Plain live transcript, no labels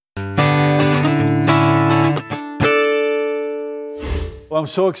Well, I'm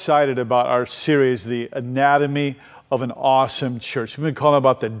so excited about our series, The Anatomy of an Awesome Church. We've been calling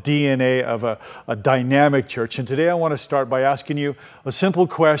about the DNA of a dynamic church. And today I want to start by asking you a simple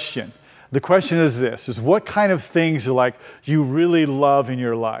question. The question is this, is what kind of things you really love in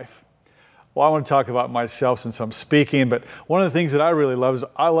your life? Well, I want to talk about myself since I'm speaking, but one of the things that I really love is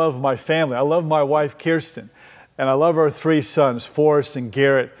I love my family. I love my wife, Kirsten, and I love our three sons, Forrest and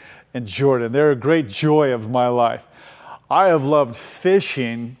Garrett and Jordan. They're a great joy of my life. I have loved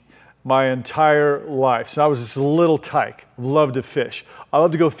fishing my entire life. Since I was just a little tyke, I love to fish. I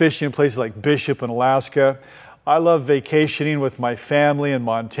love to go fishing in places like Bishop in Alaska. I love vacationing with my family in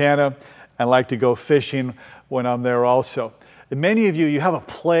Montana and like to go fishing when I'm there also. And many of you have a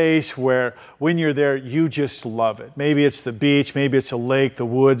place where when you're there, you just love it. Maybe it's the beach, maybe it's a lake, the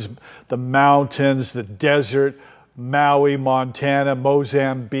woods, the mountains, the desert, Maui, Montana,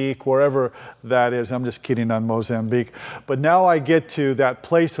 Mozambique, wherever that is. I'm just kidding on Mozambique. But now I get to that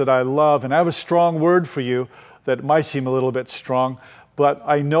place that I love, and I have a strong word for you that might seem a little bit strong, but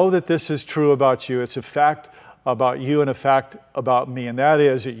I know that this is true about you. It's a fact about you and a fact about me, and that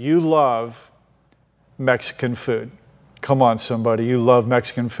is that you love Mexican food. Come on, somebody, you love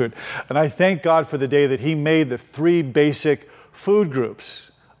Mexican food. And I thank God for the day that He made the three basic food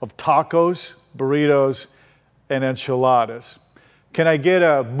groups of tacos, burritos, and enchiladas. Can I get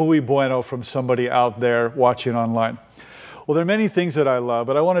a muy bueno from somebody out there watching online? Well, there are many things that I love,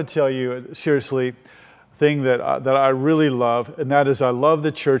 but I want to tell you, seriously, a thing that I really love, and that is I love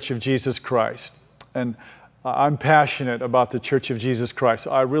the Church of Jesus Christ. And I'm passionate about the Church of Jesus Christ.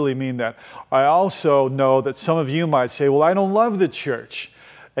 I really mean that. I also know that some of you might say, well, I don't love the church.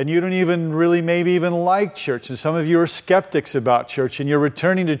 And you don't even really maybe even like church. And some of you are skeptics about church and you're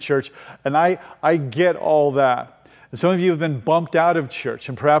returning to church. And I get all that. And some of you have been bumped out of church.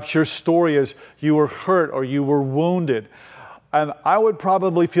 And perhaps your story is you were hurt or you were wounded. And I would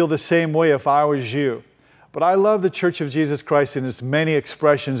probably feel the same way if I was you. But I love the Church of Jesus Christ in its many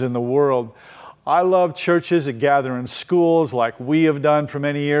expressions in the world. I love churches that gather in schools like we have done for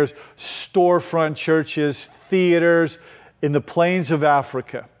many years, storefront churches, theaters, in the plains of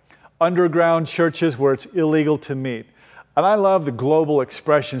Africa, underground churches where it's illegal to meet. And I love the global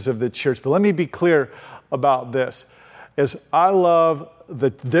expressions of the church. But let me be clear about this, is I love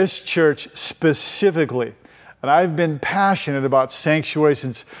this church specifically. And I've been passionate about Sanctuary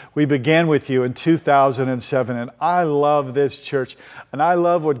since we began with you in 2007. And I love this church. And I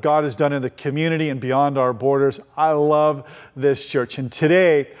love what God has done in the community and beyond our borders. I love this church. And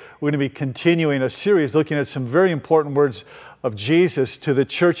today, we're going to be continuing a series looking at some very important words of Jesus to the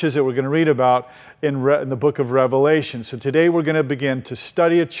churches that we're going to read about in the book of Revelation. So today, we're going to begin to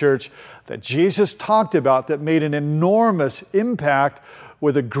study a church that Jesus talked about that made an enormous impact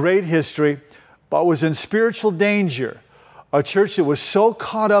with a great history, but was in spiritual danger. A church that was so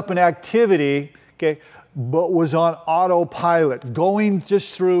caught up in activity, but was on autopilot, going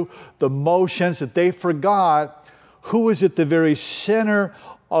just through the motions that they forgot who was at the very center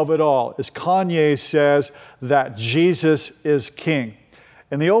of it all. As Kanye says, that Jesus is King.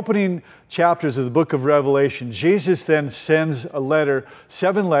 In the opening chapters of the book of Revelation, Jesus then sends a letter,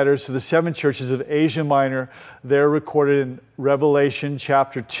 7 letters to the 7 churches of Asia Minor. They're recorded in Revelation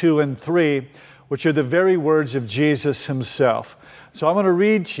chapter 2 and 3, which are the very words of Jesus himself. So I'm going to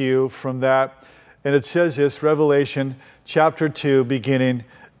read to you from that, and it says this, Revelation chapter 2, beginning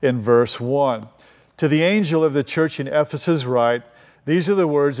in verse 1. To the angel of the church in Ephesus write, these are the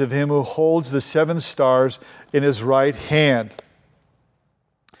words of him who holds the 7 stars in his right hand,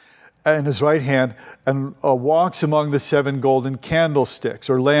 and walks among the 7 golden candlesticks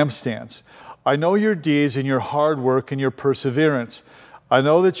or lampstands. I know your deeds and your hard work and your perseverance. I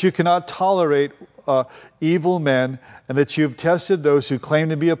know that you cannot tolerate evil men, and that you have tested those who claim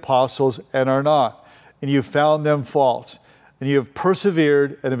to be apostles and are not, and you have found them false. And you have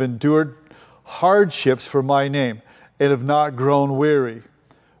persevered and have endured hardships for my name, and have not grown weary.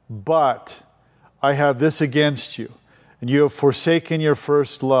 But I have this against you, and you have forsaken your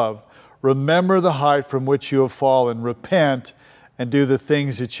first love. Remember the height from which you have fallen. Repent and do the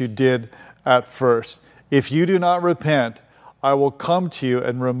things that you did at first. If you do not repent, I will come to you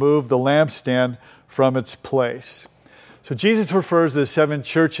and remove the lampstand from its place. So Jesus refers to the 7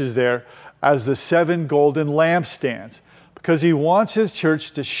 churches there as the 7 golden lampstands because he wants his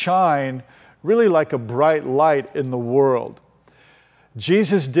church to shine really like a bright light in the world.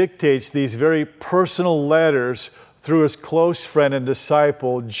 Jesus dictates these very personal letters through his close friend and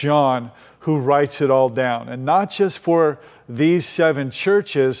disciple, John, who writes it all down. And not just for these 7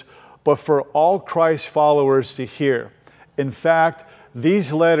 churches, but for all Christ followers to hear. In fact,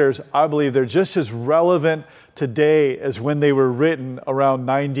 these letters, I believe they're just as relevant today as when they were written around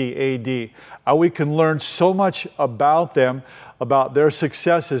 90 AD. We can learn so much about them, about their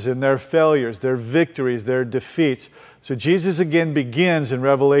successes and their failures, their victories, their defeats. So Jesus again begins in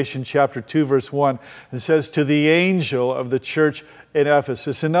Revelation chapter 2, verse 1, and says, to the angel of the church in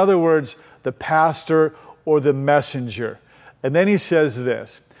Ephesus. In other words, the pastor or the messenger. And then he says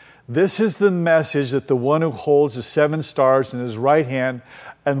this, this is the message that the one who holds the 7 stars in his right hand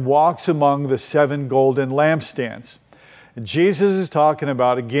and walks among the 7 golden lampstands. And Jesus is talking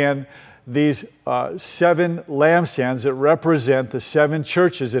about, again, these 7 lampstands that represent the 7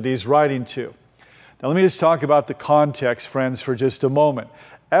 churches that he's writing to. Now let me just talk about the context, friends, for just a moment.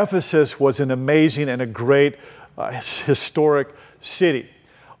 Ephesus was an amazing and a great historic city.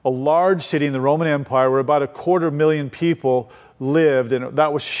 A large city in the Roman Empire where about 250,000 people lived, and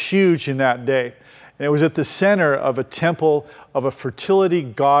that was huge in that day. And it was at the center of a temple of a fertility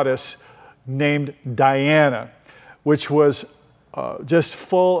goddess named Diana, which was just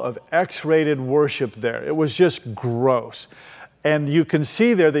full of X-rated worship there. It was just gross. And you can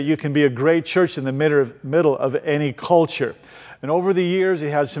see there that you can be a great church in the middle of any culture. And over the years,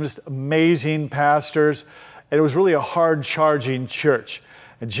 it had some just amazing pastors, and it was really a hard-charging church.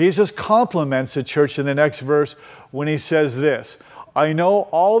 And Jesus compliments the church in the next verse when he says this, I know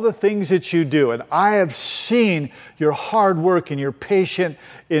all the things that you do, and I have seen your hard work and your patient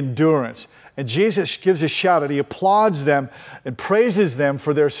endurance. And Jesus gives a shout out. He applauds them and praises them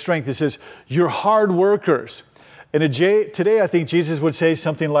for their strength. He says, you're hard workers. And today I think Jesus would say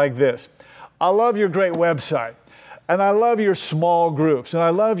something like this, I love your great website. And I love your small groups, and I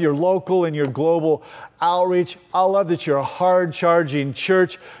love your local and your global outreach. I love that you're a hard-charging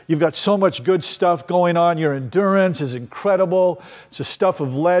church. You've got so much good stuff going on. Your endurance is incredible. It's the stuff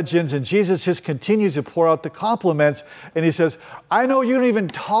of legends. And Jesus just continues to pour out the compliments. And he says, I know you don't even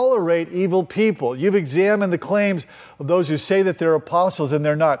tolerate evil people. You've examined the claims of those who say that they're apostles and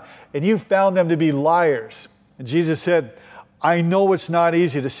they're not. And you've found them to be liars. And Jesus said, I know it's not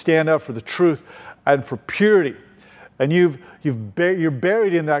easy to stand up for the truth and for purity. And you're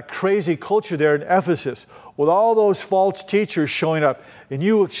buried in that crazy culture there in Ephesus with all those false teachers showing up, and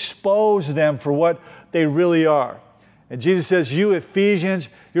you expose them for what they really are. And Jesus says, you Ephesians,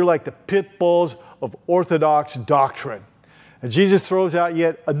 you're like the pit bulls of orthodox doctrine. And Jesus throws out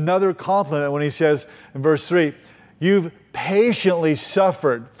yet another compliment when he says in verse 3, you've patiently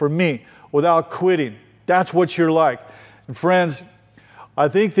suffered for me without quitting. That's what you're like. And friends, I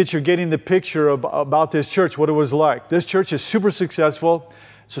think that you're getting the picture about this church, what it was like. This church is super successful.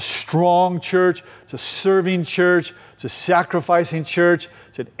 It's a strong church. It's a serving church. It's a sacrificing church.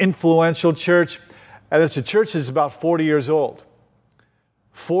 It's an influential church. And it's a church that's about 40 years old.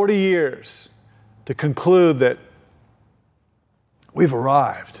 40 years to conclude that we've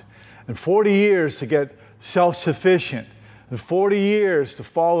arrived. And 40 years to get self-sufficient. And 40 years to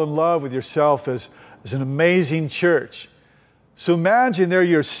fall in love with yourself as an amazing church. So imagine there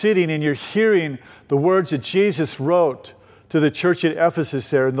you're sitting and you're hearing the words that Jesus wrote to the church at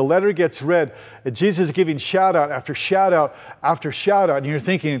Ephesus there. And the letter gets read, and Jesus is giving shout out after shout out after shout out. And you're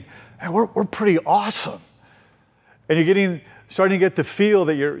thinking, hey, we're pretty awesome. And you're starting to get the feel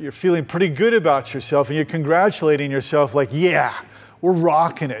that you're feeling pretty good about yourself, and you're congratulating yourself like, yeah, we're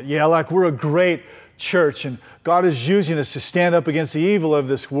rocking it. Yeah, like we're a great church, and God is using us to stand up against the evil of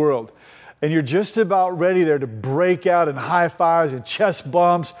this world. And you're just about ready there to break out in high fives and chest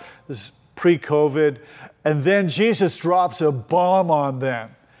bumps. This is pre-COVID. And then Jesus drops a bomb on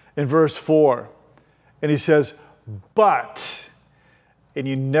them in verse 4. And he says, but, and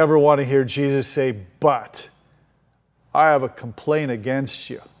you never want to hear Jesus say, but, I have a complaint against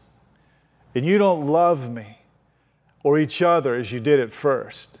you. And you don't love me or each other as you did at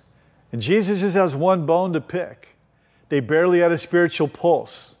first. And Jesus just has one bone to pick. They barely had a spiritual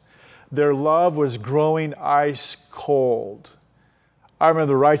pulse. Their love was growing ice cold. I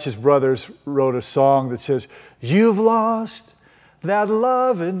remember the Righteous Brothers wrote a song that says, you've lost that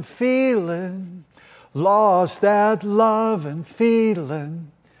lovin' feelin', lost that lovin' feelin'. And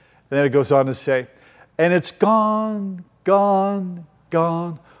then it goes on to say, and it's gone, gone,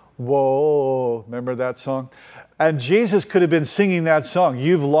 gone. Whoa, remember that song? And Jesus could have been singing that song.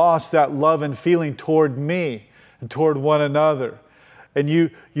 You've lost that love and feeling toward me and toward one another. And you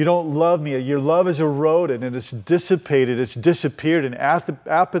don't love me. Your love is eroded and it's dissipated, it's disappeared, and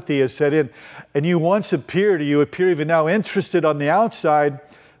apathy has set in. And you once appeared, you appear even now interested on the outside.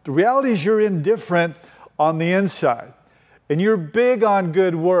 The reality is you're indifferent on the inside. And you're big on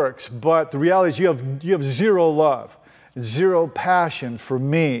good works, but the reality is you have zero love, zero passion for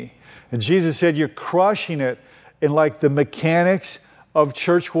me. And Jesus said you're crushing it in like the mechanics of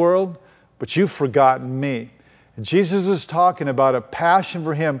church world, but you've forgotten me. And Jesus was talking about a passion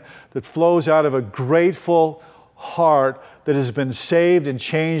for him that flows out of a grateful heart that has been saved and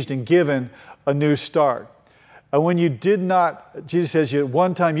changed and given a new start. And when you did not, Jesus says, at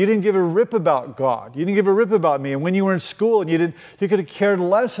one time, you didn't give a rip about God. You didn't give a rip about me. And when you were in school, and you could have cared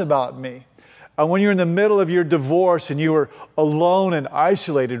less about me. And when you're in the middle of your divorce and you were alone and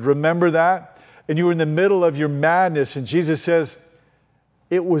isolated, remember that? And you were in the middle of your madness, and Jesus says,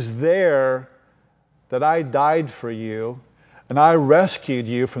 it was there that I died for you, and I rescued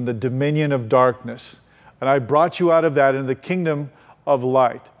you from the dominion of darkness. And I brought you out of that into the kingdom of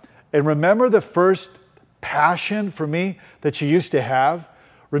light. And remember the first passion for me that you used to have?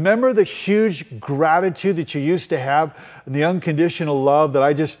 Remember the huge gratitude that you used to have and the unconditional love that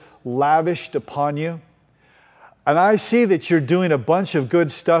I just lavished upon you? And I see that you're doing a bunch of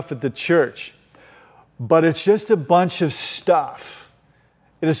good stuff at the church, but it's just a bunch of stuff.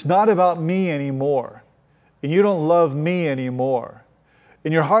 It is not about me anymore. And you don't love me anymore.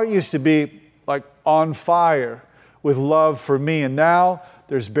 And your heart used to be like on fire with love for me, and now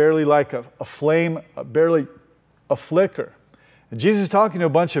there's barely like a flame, barely a flicker. And Jesus is talking to a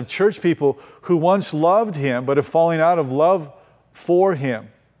bunch of church people who once loved him, but have fallen out of love for him.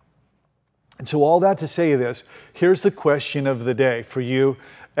 And so all that to say this, here's the question of the day for you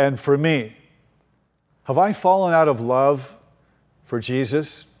and for me. Have I fallen out of love for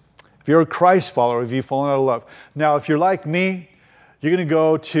Jesus? If you're a Christ follower, have you fallen out of love? Now, if you're like me, you're going to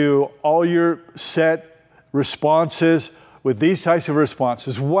go to all your set responses with these types of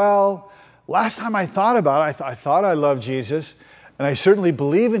responses. Well, last time I thought about it, I thought I loved Jesus, and I certainly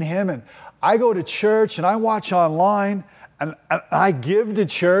believe in him, and I go to church, and I watch online, and I give to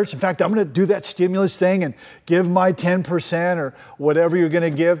church. In fact, I'm going to do that stimulus thing and give my 10% or whatever you're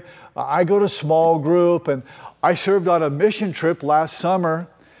going to give. I go to small group, and I served on a mission trip last summer,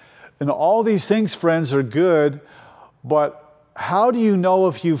 and all these things, friends, are good, but how do you know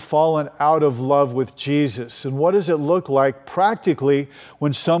if you've fallen out of love with Jesus? And what does it look like practically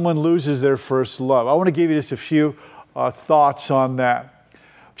when someone loses their first love? I want to give you just a few thoughts on that.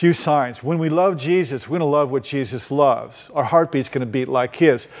 A few signs. When we love Jesus, we're going to love what Jesus loves. Our heartbeat's going to beat like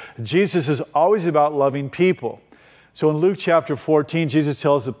his. Jesus is always about loving people. So in Luke chapter 14, Jesus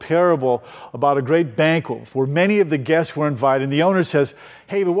tells the parable about a great banquet where many of the guests were invited. And the owner says,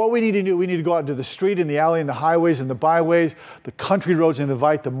 hey, but what we need to do, we need to go out into the street and the alley and the highways and the byways, the country roads, and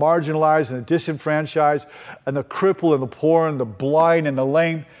invite the marginalized and the disenfranchised and the crippled and the poor and the blind and the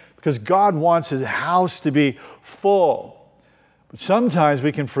lame, because God wants his house to be full. But sometimes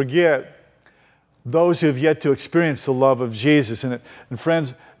we can forget those who have yet to experience the love of Jesus. And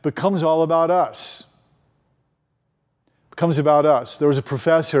friends, it becomes all about us. Becomes about us. There was a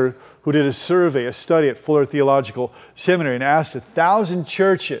professor who did a survey, a study at Fuller Theological Seminary, and asked 1,000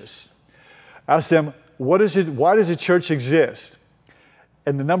 churches, asked them, why does a church exist?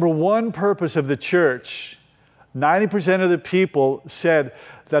 And the number one purpose of the church, 90% of the people said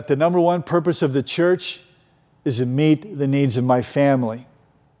that the number one purpose of the church is to meet the needs of my family.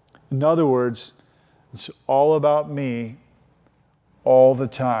 In other words, it's all about me all the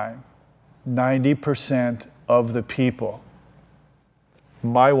time. 90% of the people.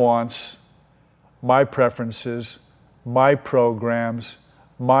 My wants, my preferences, my programs,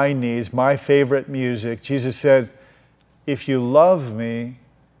 my needs, my favorite music. Jesus said, if you love me,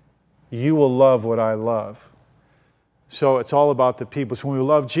 you will love what I love. So it's all about the people. So when we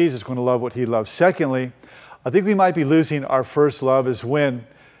love Jesus, we're going to love what he loves. Secondly, I think we might be losing our first love is when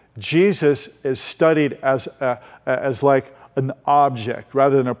Jesus is studied as like an object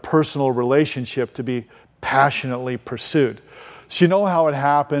rather than a personal relationship to be passionately pursued. So you know how it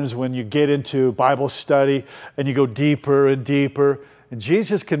happens when you get into Bible study and you go deeper and deeper, and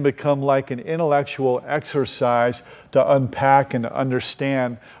Jesus can become like an intellectual exercise to unpack and to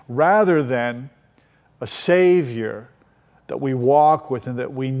understand rather than a Savior that we walk with and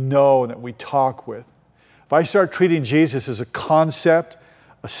that we know and that we talk with. If I start treating Jesus as a concept,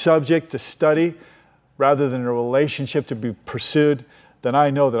 a subject to study, rather than a relationship to be pursued, then I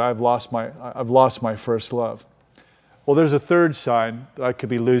know that I've lost my first love. Well, there's a third sign that I could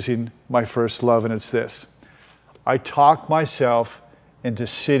be losing my first love, and it's this. I talk myself into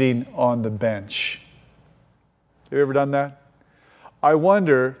sitting on the bench. Have you ever done that? I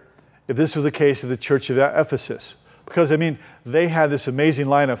wonder if this was the case of the church of Ephesus. Because, they had this amazing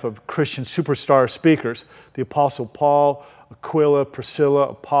lineup of Christian superstar speakers. The Apostle Paul, Aquila, Priscilla,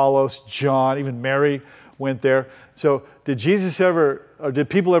 Apollos, John, even Mary went there. So did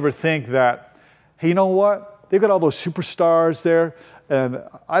people ever think that, hey, you know what? They've got all those superstars there, and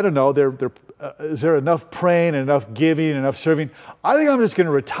I don't know, they're is there enough praying and enough giving and enough serving? I think I'm just going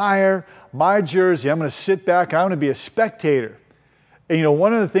to retire my jersey. I'm going to sit back. I'm going to be a spectator. And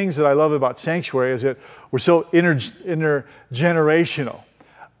one of the things that I love about Sanctuary is that we're so intergenerational,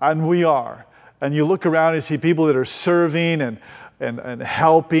 and we are. And you look around and see people that are serving and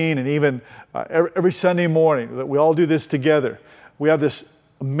helping, and even every Sunday morning that we all do this together. We have this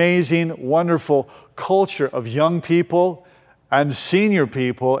amazing, wonderful culture of young people and senior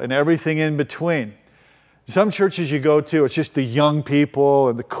people and everything in between. Some churches you go to, it's just the young people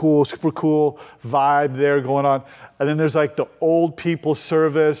and the cool, super cool vibe there going on. And then there's like the old people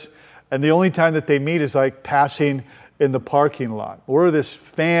service, and the only time that they meet is like passing in the parking lot. We're this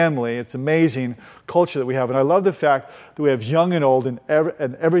family. It's amazing culture that we have. And I love the fact that we have young and old and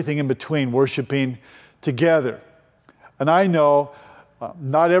everything in between worshiping together. And I know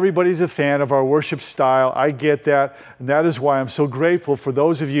not everybody's a fan of our worship style. I get that. And that is why I'm so grateful for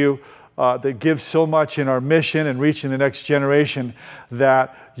those of you that give so much in our mission and reaching the next generation,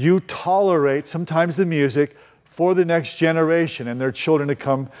 that you tolerate sometimes the music for the next generation and their children to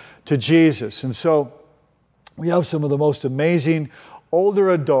come to Jesus. And so we have some of the most amazing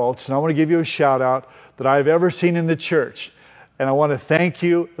older adults, and I want to give you a shout out, that I've ever seen in the church. And I want to thank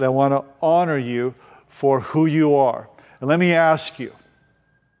you and I want to honor you for who you are. And let me ask you,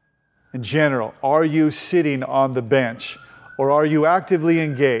 in general, are you sitting on the bench or are you actively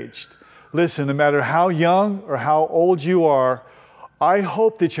engaged? Listen, no matter how young or how old you are, I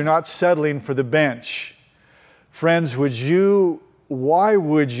hope that you're not settling for the bench. Friends, why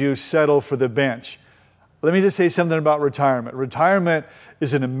would you settle for the bench? Let me just say something about retirement. Retirement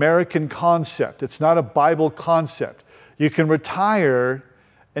is an American concept. It's not a Bible concept. You can retire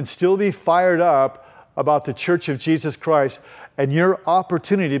and still be fired up about the Church of Jesus Christ and your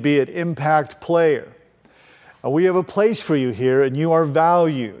opportunity to be an impact player. And we have a place for you here, and you are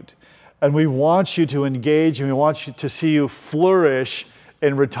valued. And we want you to engage, and we want you to see you flourish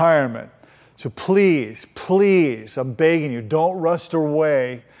in retirement. So please, please, I'm begging you, don't rust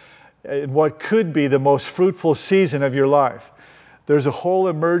away in what could be the most fruitful season of your life. There's a whole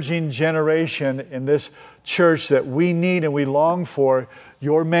emerging generation in this church that we need and we long for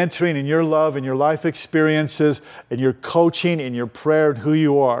your mentoring and your love and your life experiences and your coaching and your prayer and who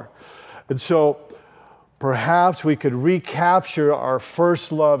you are. And so perhaps we could recapture our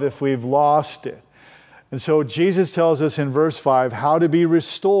first love if we've lost it. And so Jesus tells us in verse 5 how to be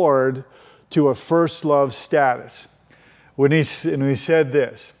restored to a first love status. When he said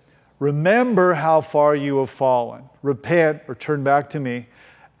this, remember how far you have fallen. Repent or turn back to me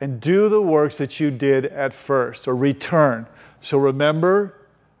and do the works that you did at first, or return. So remember,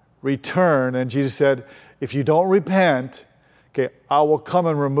 return. And Jesus said, if you don't repent, I will come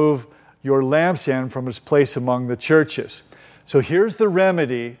and remove your lampstand from its place among the churches. So here's the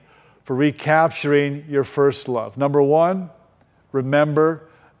remedy for recapturing your first love. Number one, remember.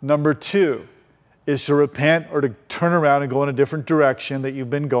 Number two is to repent or to turn around and go in a different direction that you've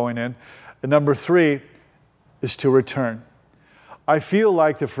been going in. And number three is to return. I feel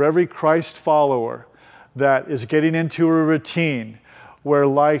like that for every Christ follower that is getting into a routine where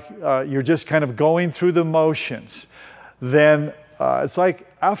you're just kind of going through the motions, then it's like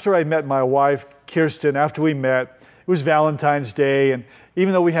after I met my wife, Kirsten, after we met, it was Valentine's Day, and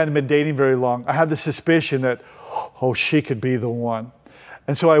even though we hadn't been dating very long, I had the suspicion that, she could be the one.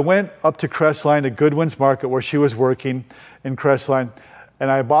 And so I went up to Crestline, to Goodwin's Market, where she was working in Crestline,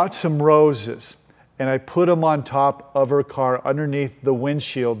 and I bought some roses, and I put them on top of her car underneath the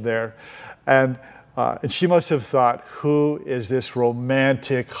windshield there. And she must have thought, who is this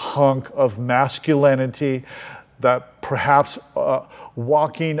romantic hunk of masculinity that perhaps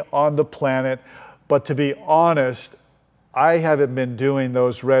walking on the planet? But to be honest, I haven't been doing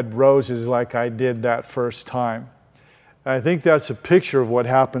those red roses like I did that first time. And I think that's a picture of what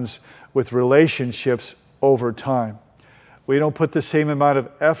happens with relationships over time. We don't put the same amount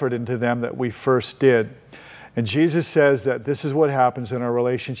of effort into them that we first did. And Jesus says that this is what happens in our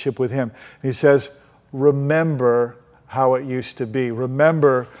relationship with Him. He says, remember how it used to be.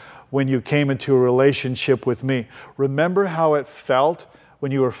 Remember when you came into a relationship with me. Remember how it felt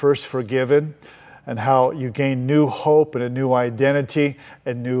when you were first forgiven and how you gained new hope and a new identity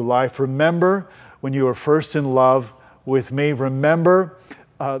and new life. Remember when you were first in love with me. Remember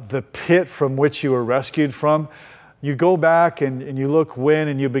the pit from which you were rescued from. You go back and you look when,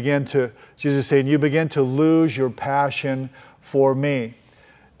 and you begin to, Jesus is saying, you begin to lose your passion for me.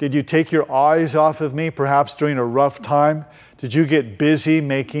 Did you take your eyes off of me, perhaps during a rough time? Did you get busy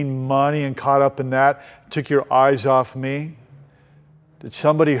making money and caught up in that? Took your eyes off me? Did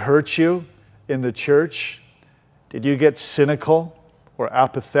somebody hurt you in the church? Did you get cynical or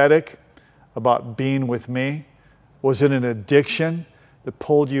apathetic about being with me? Was it an addiction that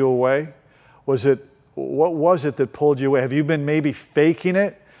pulled you away? What was it that pulled you away? Have you been maybe faking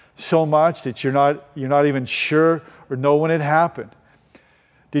it so much that you're not even sure or know when it happened?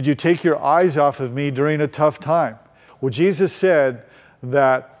 Did you take your eyes off of me during a tough time? Well, Jesus said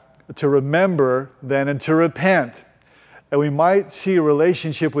that to remember then and to repent. And we might see a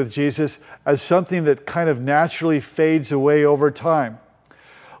relationship with Jesus as something that kind of naturally fades away over time.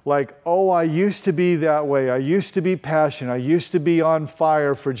 Like, oh, I used to be that way. I used to be passionate. I used to be on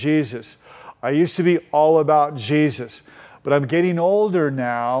fire for Jesus. I used to be all about Jesus. But I'm getting older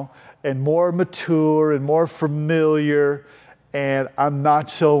now and more mature and more familiar, and I'm not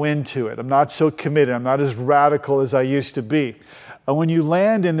so into it. I'm not so committed. I'm not as radical as I used to be. And when you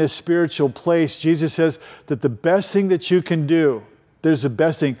land in this spiritual place, Jesus says that the best thing that you can do, there's the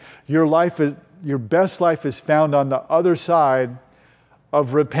best thing, your best life is found on the other side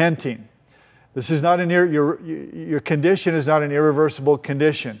of repenting. This is not your condition is not an irreversible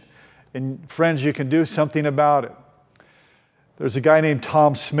condition. And friends, you can do something about it. There's a guy named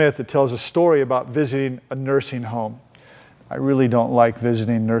Tom Smith that tells a story about visiting a nursing home. I really don't like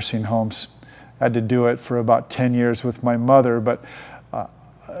visiting nursing homes. I had to do it for about 10 years with my mother, but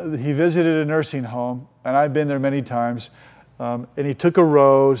he visited a nursing home, and I've been there many times, and he took a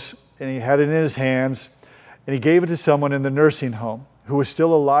rose, and he had it in his hands, and he gave it to someone in the nursing home who was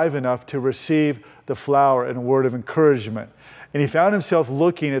still alive enough to receive the flower and a word of encouragement. And he found himself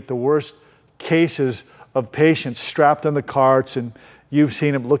looking at the worst cases of patients strapped on the carts, and you've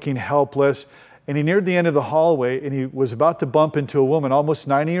seen him looking helpless. And he neared the end of the hallway, and he was about to bump into a woman, almost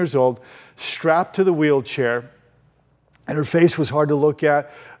 90 years old, strapped to the wheelchair. And her face was hard to look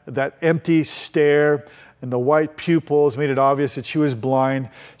at. That empty stare and the white pupils made it obvious that she was blind.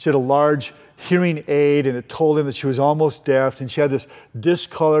 She had a large hearing aid, and it told him that she was almost deaf. And she had this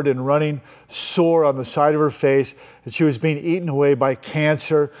discolored and running sore on the side of her face, and she was being eaten away by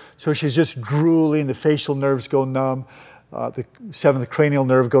cancer. So she's just drooling. The facial nerves go numb. The seventh cranial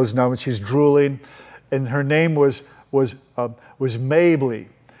nerve goes numb, and she's drooling. And her name was Mabley.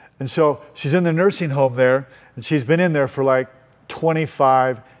 And so she's in the nursing home there, and she's been in there for like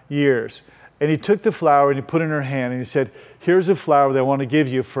 25 years. And he took the flower and he put it in her hand, and he said, "Here's a flower that I want to give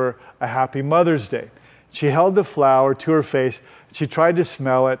you for a happy Mother's Day." She held the flower to her face. She tried to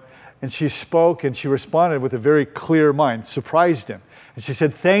smell it, and she spoke, and she responded with a very clear mind, surprised him. And she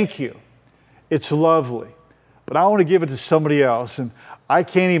said, "Thank you. It's lovely. But I want to give it to somebody else, and I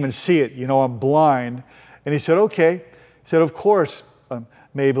can't even see it. You know, I'm blind." And he said, "Okay." He said, "Of course,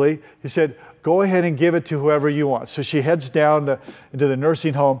 Mabley." He said, "Go ahead and give it to whoever you want." So she heads down into the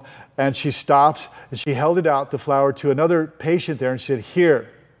nursing home, and she stops, and she held it out, the flower, to another patient there, and she said, "Here,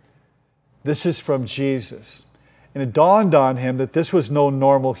 this is from Jesus." And it dawned on him that this was no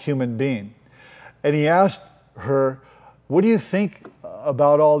normal human being. And he asked her, "What do you think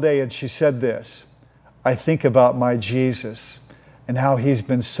about all day?" And she said this, "I think about my Jesus and how he's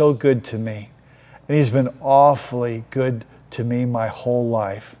been so good to me. And he's been awfully good to me my whole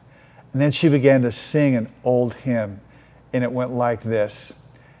life." And then she began to sing an old hymn, and it went like this: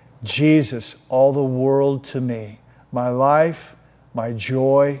 "Jesus, all the world to me, my life, my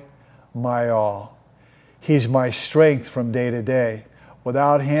joy, my all. He's my strength from day to day.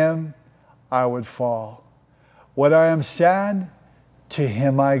 Without him, I would fall. When I am sad, to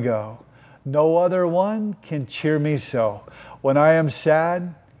him I go. No other one can cheer me so. When I am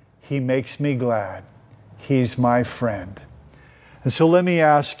sad, he makes me glad. He's my friend." And so let me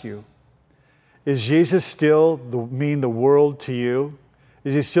ask you, is Jesus still mean the world to you?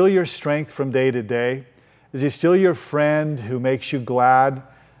 Is he still your strength from day to day? Is he still your friend who makes you glad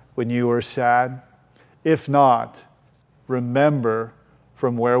when you are sad? If not, remember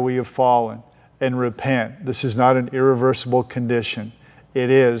from where we have fallen and repent. This is not an irreversible condition.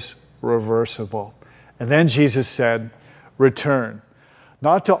 It is reversible. And then Jesus said, return.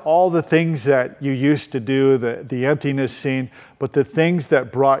 Not to all the things that you used to do, the emptiness scene, but the things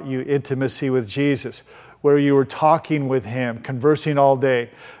that brought you intimacy with Jesus, where you were talking with him, conversing all day,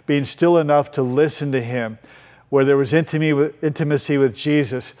 being still enough to listen to him, where there was intimacy with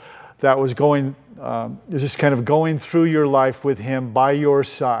Jesus that was just kind of going through your life with him by your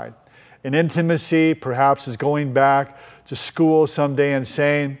side. And intimacy perhaps is going back to school someday and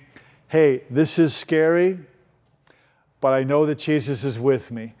saying, "Hey, this is scary, but I know that Jesus is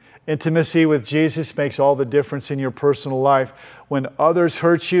with me." Intimacy with Jesus makes all the difference in your personal life. When others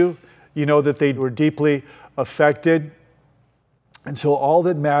hurt you, you know that they were deeply affected. And so all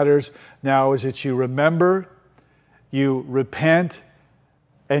that matters now is that you remember, you repent,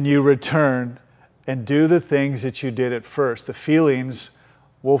 and you return and do the things that you did at first. The feelings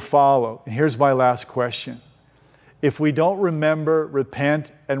will follow. And here's my last question. If we don't remember,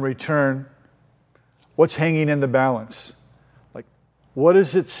 repent, and return, what's hanging in the balance? Like, what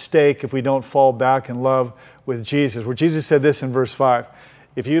is at stake if we don't fall back in love with Jesus? Where Jesus said this in verse 5,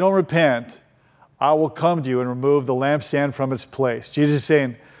 if you don't repent, I will come to you and remove the lampstand from its place. Jesus is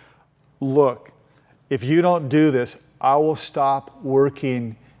saying, look, if you don't do this, I will stop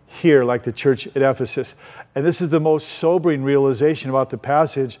working here like the church at Ephesus. And this is the most sobering realization about the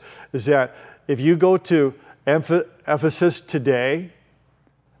passage, is that if you go to Ephesus today,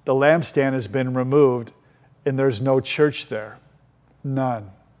 the lampstand has been removed and there's no church there. None.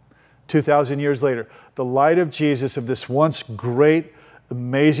 2,000 years later, the light of Jesus, of this once great,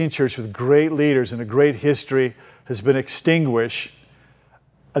 amazing church with great leaders and a great history, has been extinguished.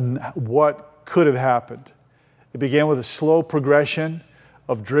 And what could have happened? It began with a slow progression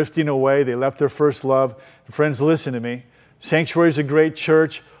of drifting away. They left their first love. And friends, listen to me. Sanctuary is a great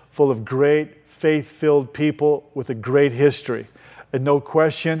church full of great, faith-filled people with a great history. And no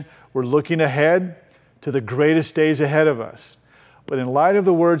question, we're looking ahead to the greatest days ahead of us. But in light of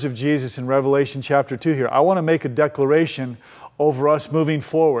the words of Jesus in Revelation chapter 2 here, I want to make a declaration over us moving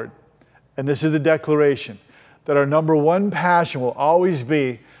forward. And this is the declaration, that our number one passion will always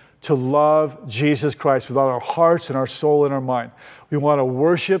be to love Jesus Christ with all our hearts and our soul and our mind. We want to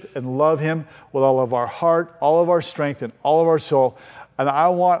worship and love Him with all of our heart, all of our strength, and all of our soul. And I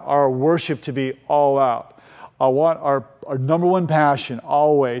want our worship to be all out. I want our number one passion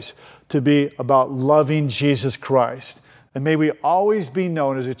always to be about loving Jesus Christ. And may we always be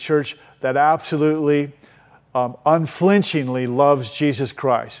known as a church that absolutely, unflinchingly loves Jesus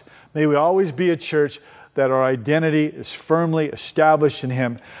Christ. May we always be a church that our identity is firmly established in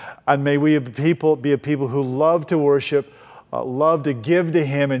Him. And may we be a people who love to worship, love to give to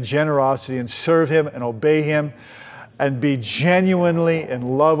Him in generosity and serve Him and obey Him and be genuinely in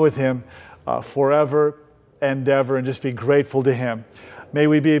love with Him forever and ever, and just be grateful to Him. May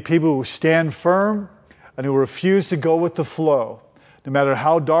we be a people who stand firm and who refuse to go with the flow, no matter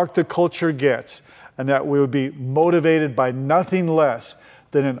how dark the culture gets, and that we would be motivated by nothing less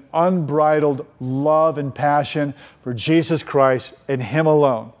than an unbridled love and passion for Jesus Christ and Him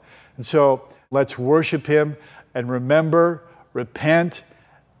alone. And so let's worship Him and remember, repent,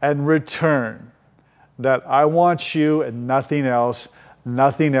 and return. That I want you and nothing else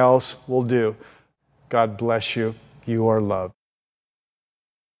will do. God bless you. You are loved.